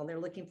people, and they're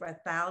looking for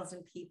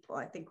 1,000 people.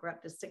 I think we're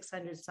up to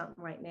 600 something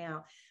right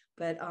now,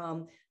 but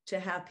to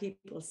have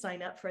people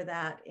sign up for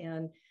that,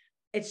 and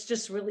it's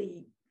just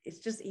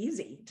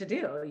easy to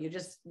do. You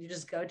just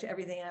go to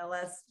Everything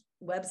ALS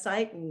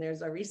website, and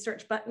there's a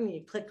research button.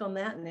 You click on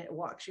that, and it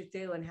walks you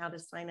through and how to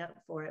sign up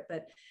for it.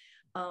 But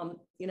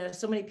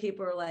So many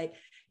people are like,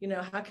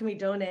 how can we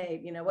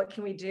donate? What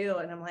can we do?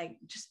 And I'm like,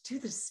 just do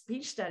the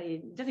speech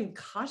study. It doesn't even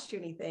cost you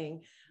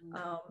anything.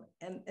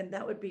 And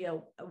that would be a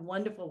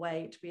wonderful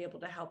way to be able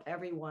to help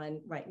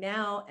everyone right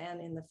now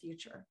and in the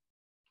future.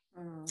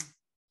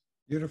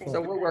 Beautiful.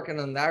 So we're working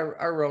on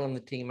our role in the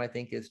team, I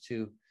think, is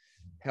to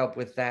help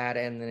with that.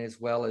 And then as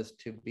well as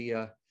to be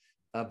a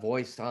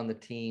voice on the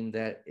team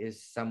that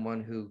is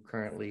someone who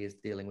currently is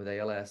dealing with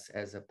ALS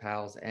as a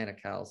PALS and a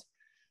CALS.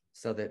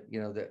 So that,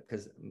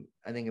 because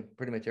I think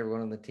pretty much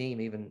everyone on the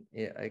team, even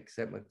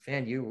except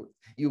McFan,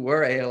 you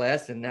were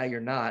ALS and now you're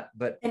not.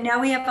 And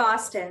now we have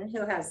Austin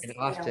who has.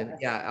 Austin,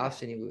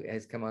 Austin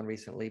has come on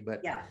recently,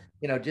 but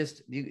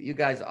just you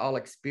guys all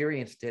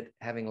experienced it,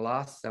 having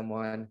lost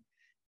someone,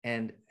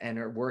 and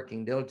are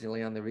working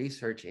diligently on the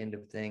research end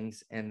of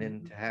things, and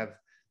then to have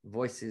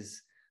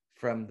voices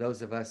from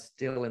those of us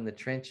still in the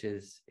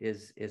trenches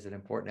is an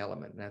important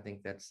element, and I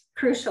think that's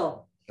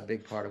crucial. A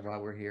big part of why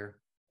we're here.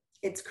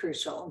 It's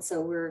crucial. And so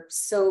we're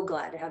so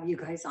glad to have you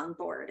guys on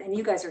board. And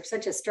you guys are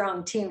such a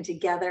strong team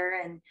together,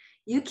 and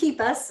you keep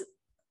us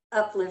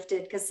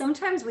uplifted, because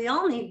sometimes we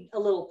all need a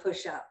little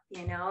push up.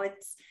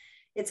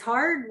 It's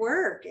hard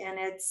work, and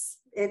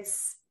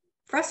it's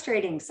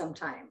frustrating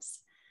sometimes.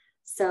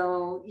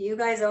 So you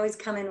guys always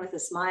come in with a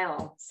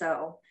smile.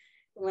 So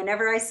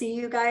whenever I see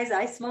you guys,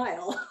 I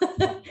smile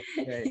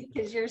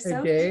because you're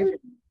so Dave,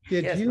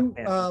 cute.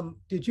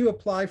 Did you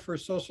apply for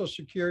Social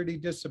Security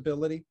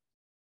disability?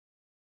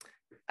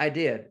 I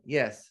did.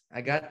 Yes,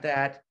 I got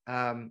that.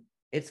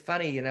 It's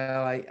funny,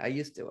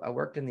 I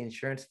worked in the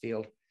insurance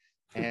field,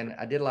 and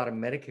I did a lot of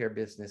Medicare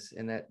business,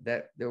 and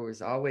that there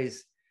was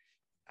always,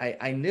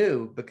 I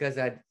knew, because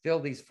I'd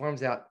filled these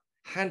forms out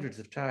hundreds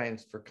of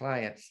times for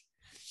clients,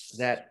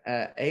 that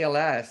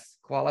ALS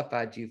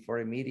qualified you for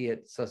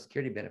immediate Social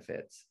Security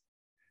benefits.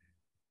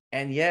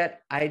 And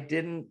yet I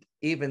didn't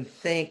even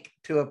think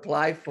to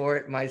apply for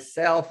it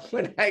myself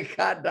when I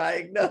got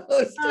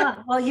diagnosed.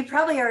 Well, you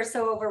probably are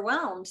so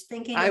overwhelmed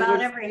thinking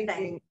about everything.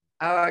 Thinking,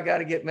 I got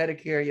to get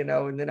Medicare,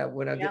 and then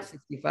when I get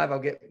 65, I'll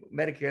get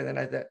Medicare. And then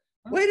I thought,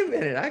 wait a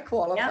minute, I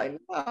qualify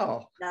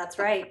now. That's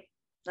right.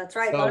 That's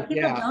right. So, a lot of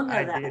people don't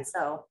know that.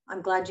 So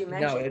I'm glad you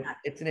mentioned that.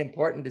 It's an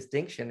important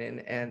distinction.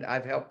 And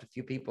I've helped a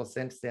few people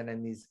since then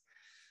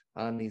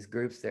on these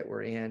groups that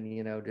we're in,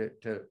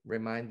 to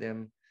remind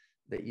them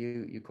that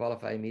you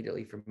qualify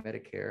immediately for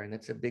Medicare. And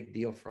it's a big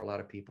deal for a lot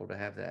of people to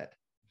have that.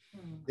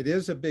 It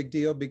is a big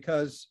deal,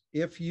 because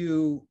if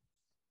you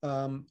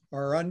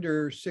are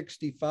under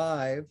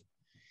 65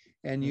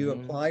 and you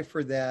apply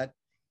for that,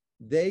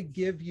 they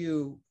give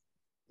you,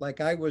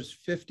 like I was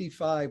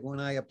 55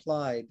 when I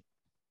applied,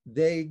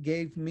 they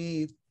gave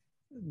me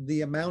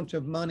the amount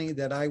of money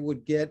that I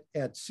would get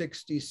at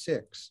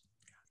 66.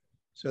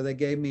 So they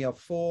gave me a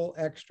full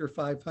extra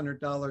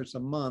 $500 a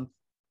month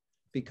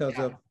because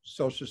of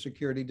Social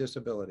Security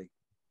disability.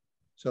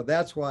 So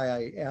that's why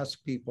I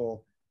ask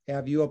people,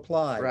 have you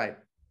applied? Right.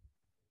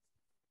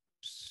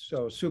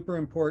 So super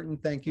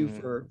important. Thank you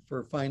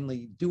for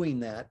finally doing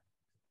that.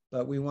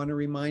 But we want to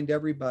remind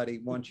everybody,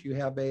 once you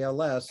have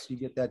ALS, you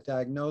get that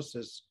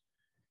diagnosis,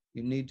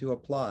 you need to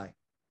apply,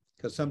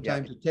 because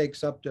sometimes it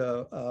takes up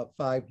to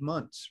 5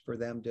 months for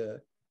them to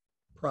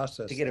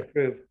process. To get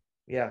approved.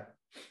 Yeah.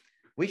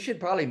 We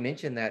should probably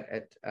mention that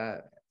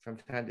from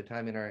time to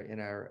time in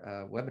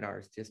our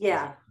webinars, just as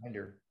a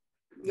reminder.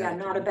 Yeah,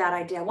 not a bad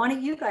idea. Why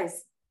don't you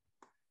guys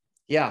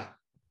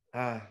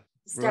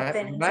step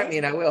in remind me,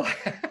 and I will.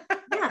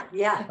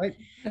 Yeah. Right.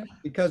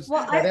 Because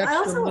that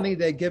extra money,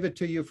 they give it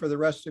to you for the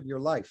rest of your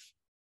life.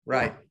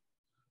 Right.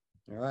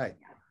 All right.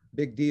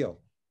 Big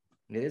deal.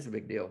 It is a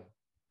big deal.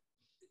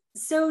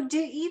 So do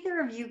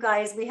either of you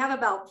guys, we have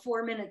about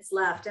 4 minutes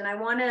left, and I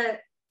want to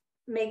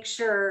make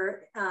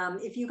sure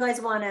if you guys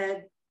want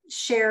to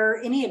share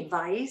any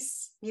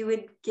advice you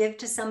would give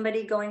to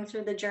somebody going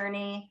through the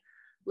journey,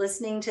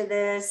 listening to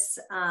this,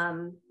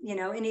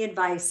 any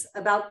advice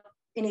about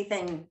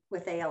anything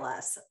with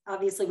ALS.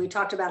 Obviously, we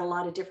talked about a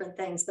lot of different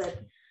things, but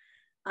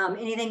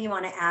anything you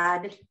want to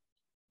add?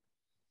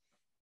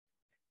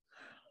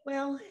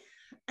 Well,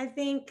 I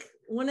think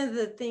one of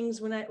the things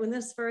when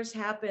this first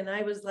happened,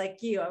 I was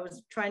like you, I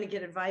was trying to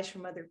get advice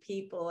from other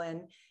people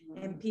and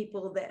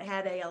people that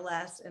had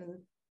ALS. And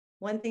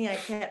one thing I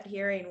kept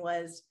hearing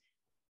was,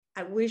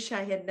 I wish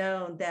I had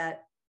known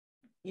that,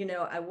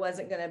 I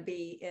wasn't going to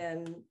be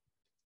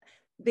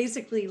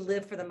basically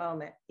live for the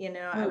moment.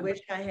 I wish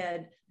I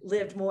had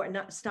lived more and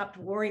not stopped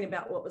worrying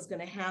about what was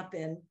going to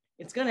happen.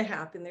 It's going to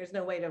happen. There's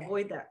no way to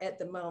avoid that at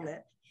the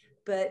moment,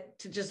 but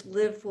to just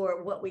live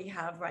for what we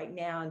have right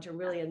now and to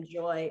really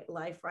enjoy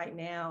life right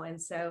now.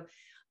 And so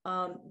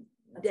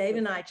Dave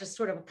and I just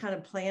sort of kind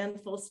of plan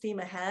full steam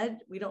ahead.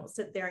 We don't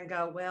sit there and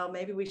go, well,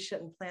 maybe we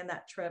shouldn't plan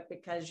that trip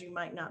because you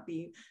might not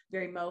be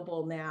very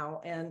mobile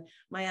now. And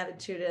my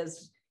attitude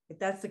is, if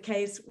that's the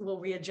case, we'll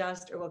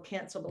readjust or we'll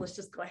cancel, but let's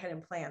just go ahead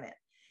and plan it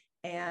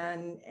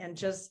and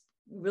just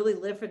really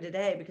live for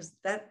today, because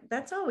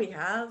that's all we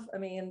have. I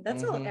mean,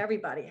 that's all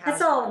everybody has.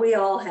 That's all we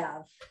all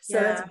have.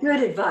 So that's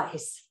good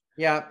advice.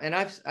 Yeah, and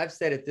I've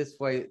said it this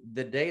way: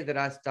 the day that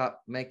I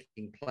stop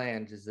making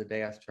plans is the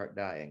day I start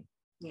dying.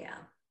 Yeah.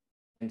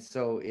 And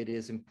so it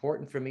is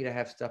important for me to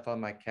have stuff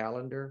on my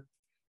calendar,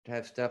 to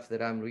have stuff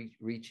that I'm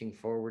reaching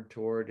forward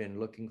toward and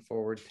looking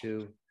forward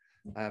to.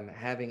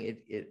 Having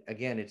it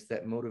again, it's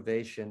that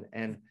motivation.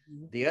 And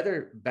the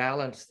other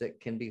balance that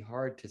can be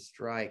hard to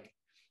strike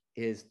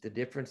is the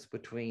difference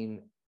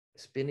between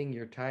spending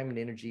your time and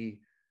energy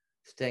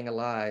staying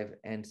alive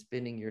and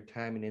spending your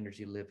time and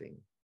energy living.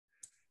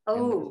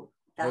 Oh,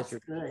 those that's are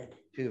good.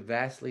 two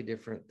vastly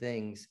different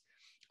things.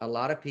 A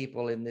lot of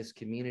people in this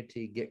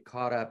community get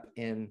caught up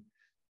in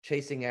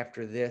chasing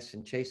after this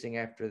and chasing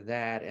after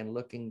that and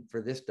looking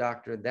for this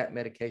doctor, that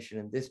medication,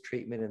 and this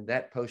treatment and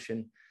that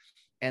potion.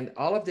 And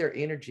all of their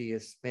energy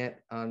is spent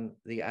on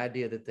the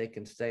idea that they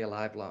can stay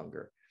alive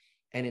longer.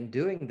 And in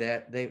doing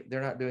that,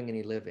 they're not doing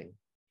any living.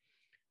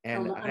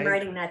 And I'm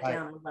writing that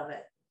down. I love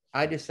it.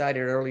 I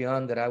decided early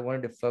on that I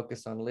wanted to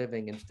focus on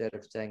living instead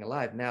of staying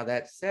alive. Now,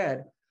 that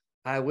said,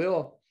 I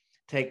will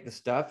take the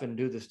stuff and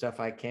do the stuff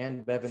I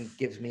can. Bevin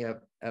gives me a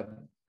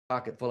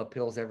pocket full of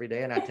pills every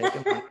day, and I take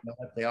them. I don't know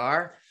what they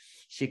are.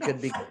 She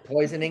could be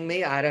poisoning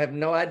me. I have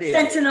no idea.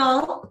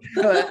 Fentanyl.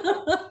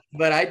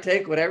 but I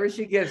take whatever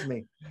she gives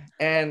me.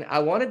 And I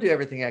want to do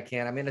everything I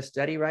can. I'm in a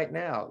study right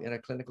now, in a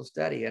clinical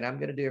study, and I'm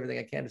going to do everything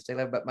I can to stay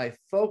alive. But my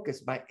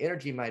focus, my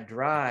energy, my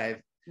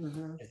drive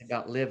is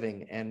about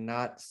living, and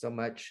not so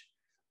much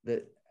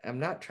that I'm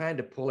not trying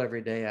to pull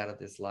every day out of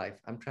this life.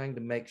 I'm trying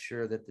to make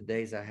sure that the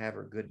days I have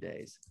are good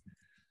days.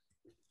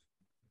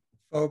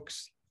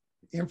 Folks,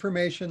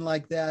 information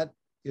like that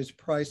is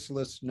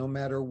priceless, no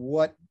matter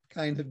what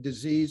kind of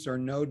disease or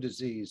no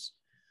disease.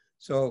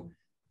 So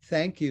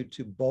thank you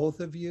to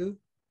both of you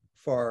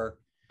for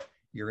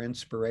your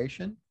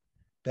inspiration.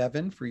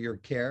 Bevin, for your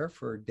care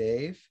for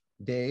Dave.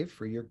 Dave,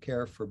 for your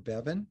care for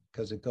Bevin,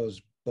 because it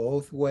goes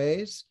both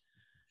ways.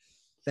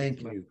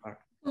 Thank you.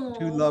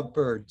 Two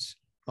lovebirds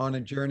on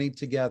a journey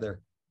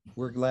together.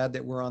 We're glad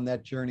that we're on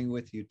that journey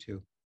with you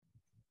two.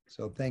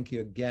 So thank you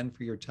again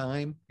for your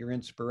time, your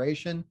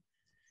inspiration,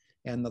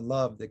 and the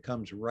love that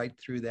comes right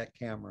through that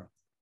camera.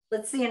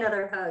 Let's see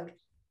another hug.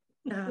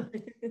 That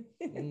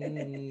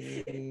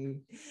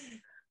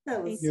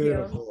was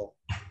beautiful.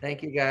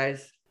 Thank you,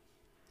 guys.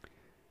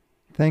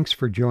 Thanks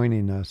for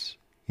joining us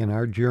in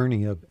our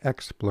journey of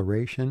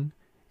exploration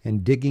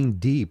and digging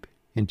deep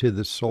into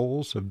the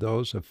souls of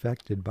those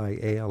affected by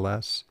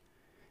ALS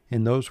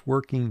and those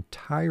working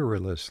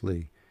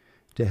tirelessly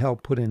to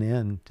help put an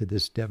end to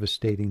this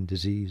devastating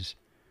disease.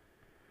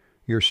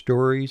 Your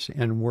stories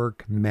and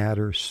work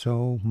matter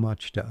so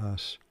much to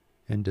us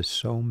and to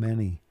so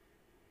many.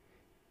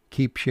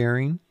 Keep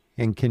sharing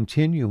and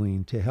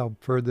continuing to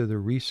help further the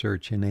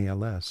research in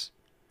ALS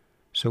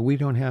so we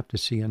don't have to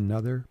see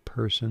another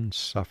person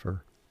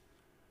suffer.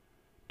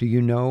 Do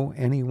you know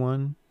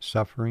anyone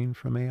suffering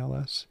from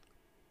ALS?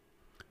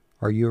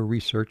 Are you a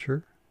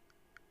researcher,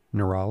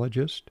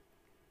 neurologist,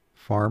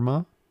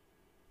 pharma,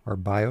 or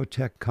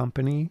biotech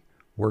company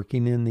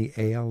working in the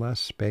ALS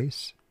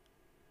space?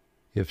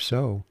 If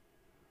so,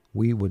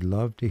 we would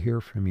love to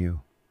hear from you.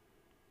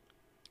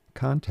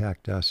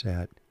 Contact us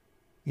at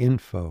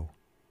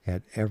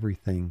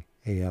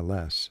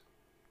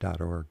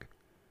info@everythingals.org.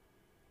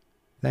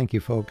 Thank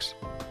you, folks.